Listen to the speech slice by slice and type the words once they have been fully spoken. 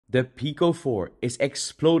The Pico 4 is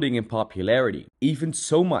exploding in popularity, even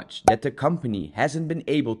so much that the company hasn't been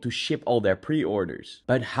able to ship all their pre-orders.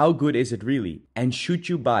 But how good is it really? And should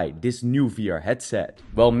you buy this new VR headset?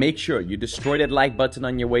 Well, make sure you destroy that like button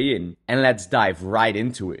on your way in, and let's dive right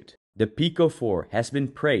into it. The Pico 4 has been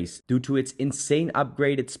praised due to its insane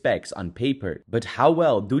upgraded specs on paper, but how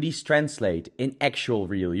well do these translate in actual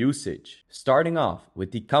real usage? Starting off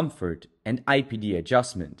with the comfort and IPD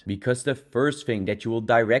adjustment, because the first thing that you will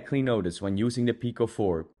directly notice when using the Pico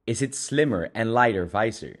 4 is its slimmer and lighter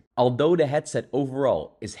visor. Although the headset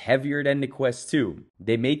overall is heavier than the Quest 2,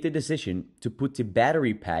 they made the decision to put the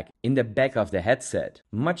battery pack in the back of the headset,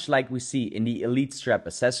 much like we see in the Elite strap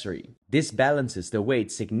accessory. This balances the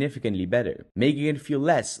weight significantly better, making it feel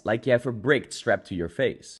less like you have a brick strapped to your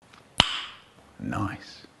face.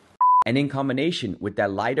 Nice. And in combination with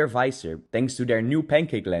that lighter visor, thanks to their new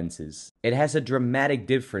pancake lenses, it has a dramatic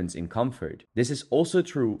difference in comfort. This is also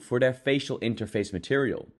true for their facial interface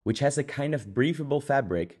material, which has a kind of breathable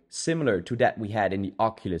fabric similar to that we had in the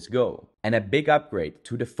Oculus Go, and a big upgrade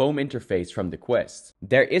to the foam interface from the Quest.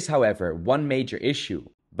 There is, however, one major issue,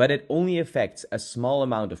 but it only affects a small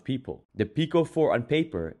amount of people. The Pico 4 on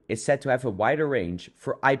paper is said to have a wider range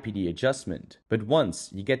for IPD adjustment, but once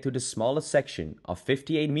you get to the smallest section of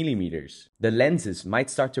 58mm, the lenses might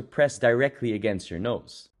start to press directly against your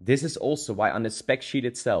nose. This is also why on the spec sheet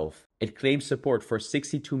itself, it claims support for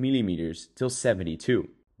 62mm till 72.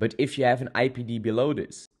 But if you have an IPD below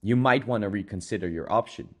this, you might want to reconsider your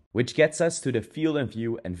option. Which gets us to the field of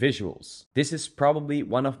view and visuals. This is probably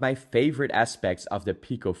one of my favorite aspects of the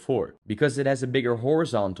Pico 4, because it has a bigger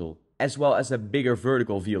horizontal as well as a bigger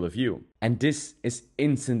vertical field of view. And this is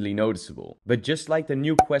instantly noticeable. But just like the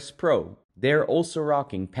new Quest Pro, they are also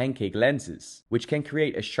rocking pancake lenses, which can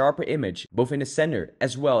create a sharper image both in the center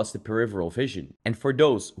as well as the peripheral vision. And for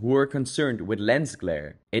those who are concerned with lens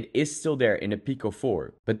glare, it is still there in the Pico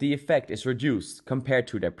 4, but the effect is reduced compared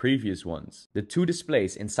to their previous ones. The two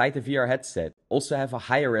displays inside the VR headset also have a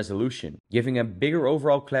higher resolution, giving a bigger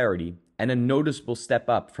overall clarity and a noticeable step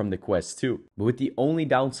up from the Quest 2, but with the only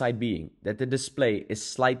downside being that the display is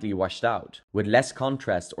slightly washed out, with less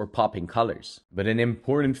contrast or popping colors. But an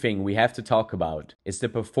important thing we have to talk about is the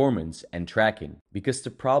performance and tracking, because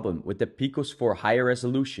the problem with the Pico's 4 higher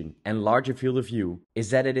resolution and larger field of view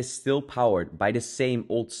is that it is still powered by the same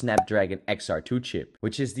old Snapdragon XR2 chip,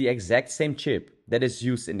 which is the exact same chip that is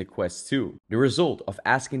used in the Quest 2. The result of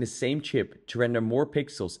asking the same chip to render more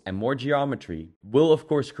pixels and more geometry will of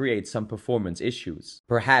course create some performance issues.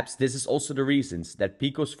 Perhaps this is also the reasons that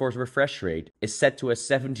Pico's 4's refresh rate is set to a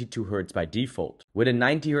 72Hz by default, with a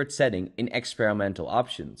 90Hz setting in experimental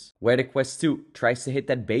options, where the Quest 2 tries to hit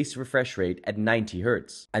that base refresh rate at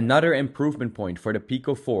 90Hz. Another improvement point for the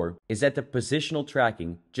Pico 4 is that the positional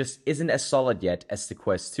tracking just isn't as solid yet as the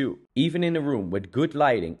Quest 2. Even in a room with good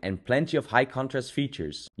lighting and plenty of high contrast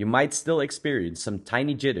features, you might still experience some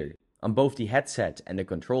tiny jitter on both the headset and the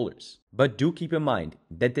controllers. But do keep in mind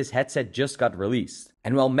that this headset just got released,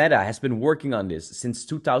 and while Meta has been working on this since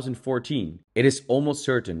 2014, it is almost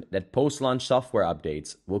certain that post-launch software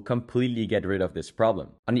updates will completely get rid of this problem.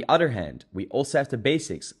 On the other hand, we also have the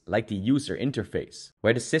basics like the user interface,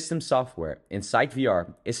 where the system software inside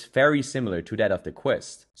VR is very similar to that of the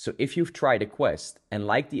Quest. So if you've tried the Quest and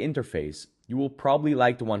like the interface, you will probably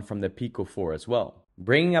like the one from the Pico 4 as well.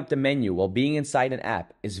 Bringing up the menu while being inside an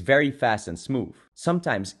app is very fast and smooth,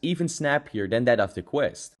 sometimes even snappier than that of the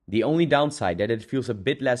Quest. The only downside that it feels a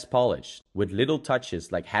bit less polished, with little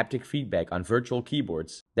touches like haptic feedback on virtual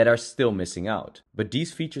keyboards that are still missing out. But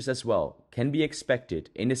these features as well can be expected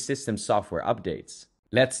in the system software updates.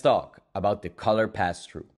 Let's talk about the color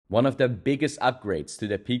pass-through. One of the biggest upgrades to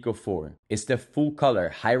the Pico 4 is the full-color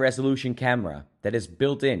high-resolution camera that is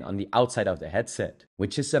built in on the outside of the headset,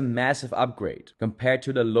 which is a massive upgrade compared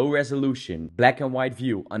to the low-resolution black and white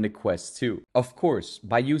view on the Quest 2. Of course,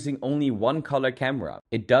 by using only one color camera,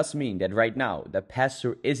 it does mean that right now the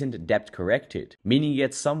pass-through isn't depth corrected, meaning you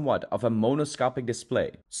get somewhat of a monoscopic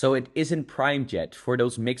display, so it isn't primed yet for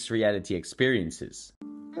those mixed reality experiences.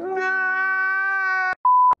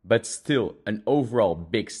 But still an overall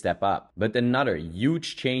big step up. But another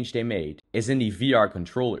huge change they made is in the VR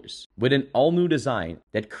controllers, with an all-new design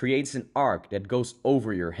that creates an arc that goes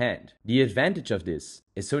over your hand. The advantage of this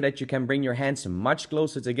is so that you can bring your hands much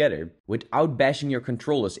closer together without bashing your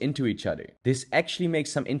controllers into each other. This actually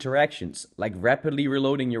makes some interactions, like rapidly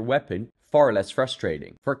reloading your weapon, far less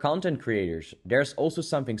frustrating. For content creators, there's also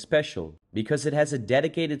something special, because it has a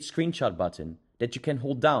dedicated screenshot button that you can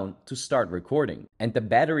hold down to start recording. And the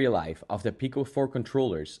battery life of the Pico 4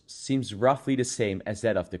 controllers seems roughly the same as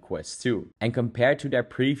that of the Quest 2. And compared to their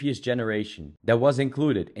previous generation that was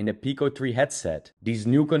included in the Pico 3 headset, these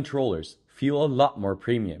new controllers feel a lot more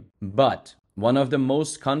premium. But one of the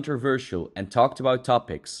most controversial and talked about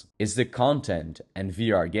topics is the content and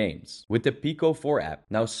VR games. With the Pico 4 app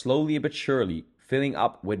now slowly but surely filling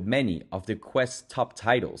up with many of the Quest's top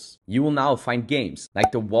titles, you will now find games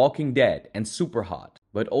like The Walking Dead and Superhot,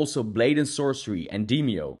 but also Blade and Sorcery and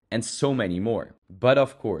Demeo, and so many more. But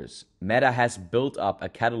of course, Meta has built up a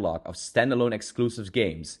catalog of standalone exclusive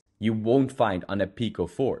games you won't find on a Pico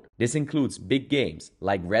 4. This includes big games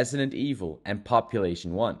like Resident Evil and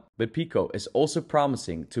Population 1. But Pico is also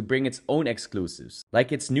promising to bring its own exclusives,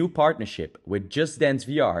 like its new partnership with Just Dance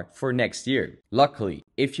VR for next year. Luckily,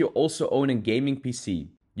 if you also own a gaming PC,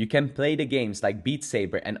 you can play the games like Beat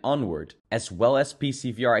Saber and Onward, as well as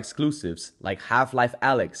PCVR exclusives like Half-Life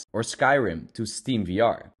Alyx or Skyrim to Steam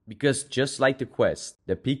VR. Because just like the Quest,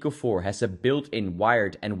 the Pico 4 has a built-in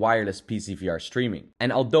wired and wireless PCVR streaming.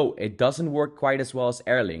 And although it doesn't work quite as well as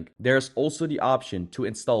AirLink, there's also the option to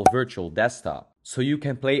install Virtual Desktop, so you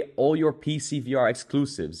can play all your PCVR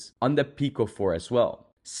exclusives on the Pico 4 as well,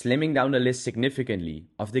 slimming down the list significantly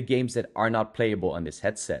of the games that are not playable on this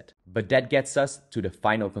headset. But that gets us to the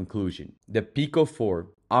final conclusion. The Pico 4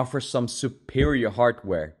 offers some superior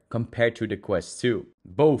hardware compared to the Quest 2,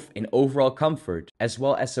 both in overall comfort as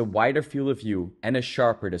well as a wider field of view and a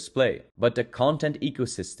sharper display. But the content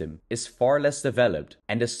ecosystem is far less developed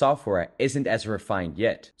and the software isn't as refined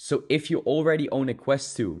yet. So if you already own a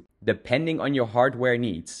Quest 2, depending on your hardware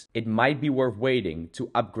needs, it might be worth waiting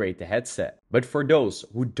to upgrade the headset. But for those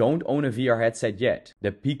who don't own a VR headset yet,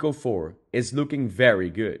 the Pico 4 is looking very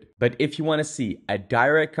good. But if you want to see a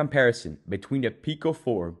direct comparison between the Pico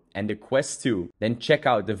 4 and the Quest 2, then check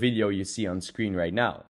out the video you see on screen right now.